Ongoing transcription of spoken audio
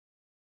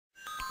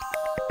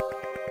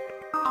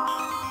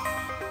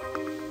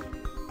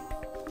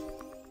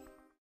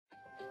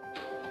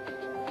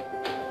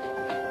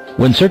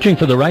When searching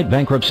for the right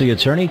bankruptcy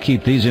attorney,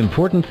 keep these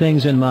important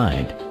things in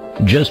mind.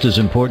 Just as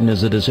important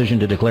as the decision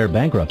to declare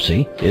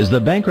bankruptcy is the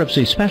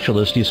bankruptcy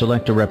specialist you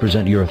select to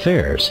represent your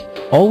affairs.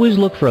 Always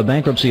look for a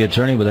bankruptcy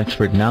attorney with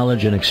expert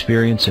knowledge and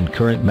experience in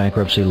current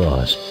bankruptcy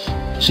laws.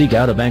 Seek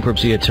out a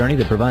bankruptcy attorney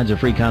that provides a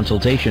free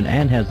consultation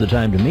and has the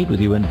time to meet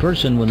with you in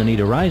person when the need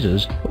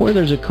arises or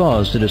there's a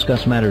cause to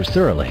discuss matters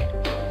thoroughly.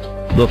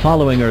 The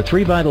following are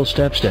 3 vital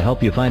steps to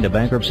help you find a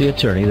bankruptcy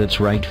attorney that's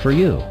right for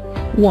you.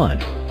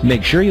 1.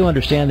 Make sure you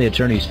understand the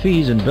attorney's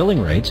fees and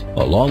billing rates,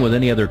 along with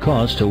any other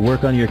costs to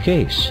work on your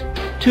case.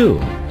 2.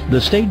 The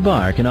State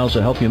Bar can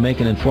also help you make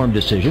an informed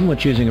decision when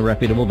choosing a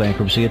reputable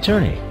bankruptcy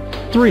attorney.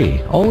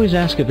 3. Always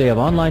ask if they have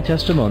online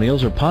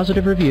testimonials or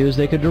positive reviews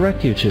they could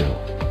direct you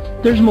to.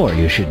 There's more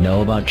you should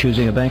know about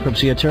choosing a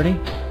bankruptcy attorney.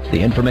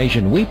 The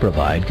information we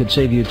provide could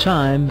save you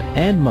time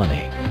and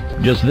money.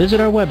 Just visit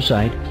our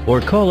website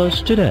or call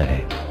us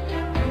today.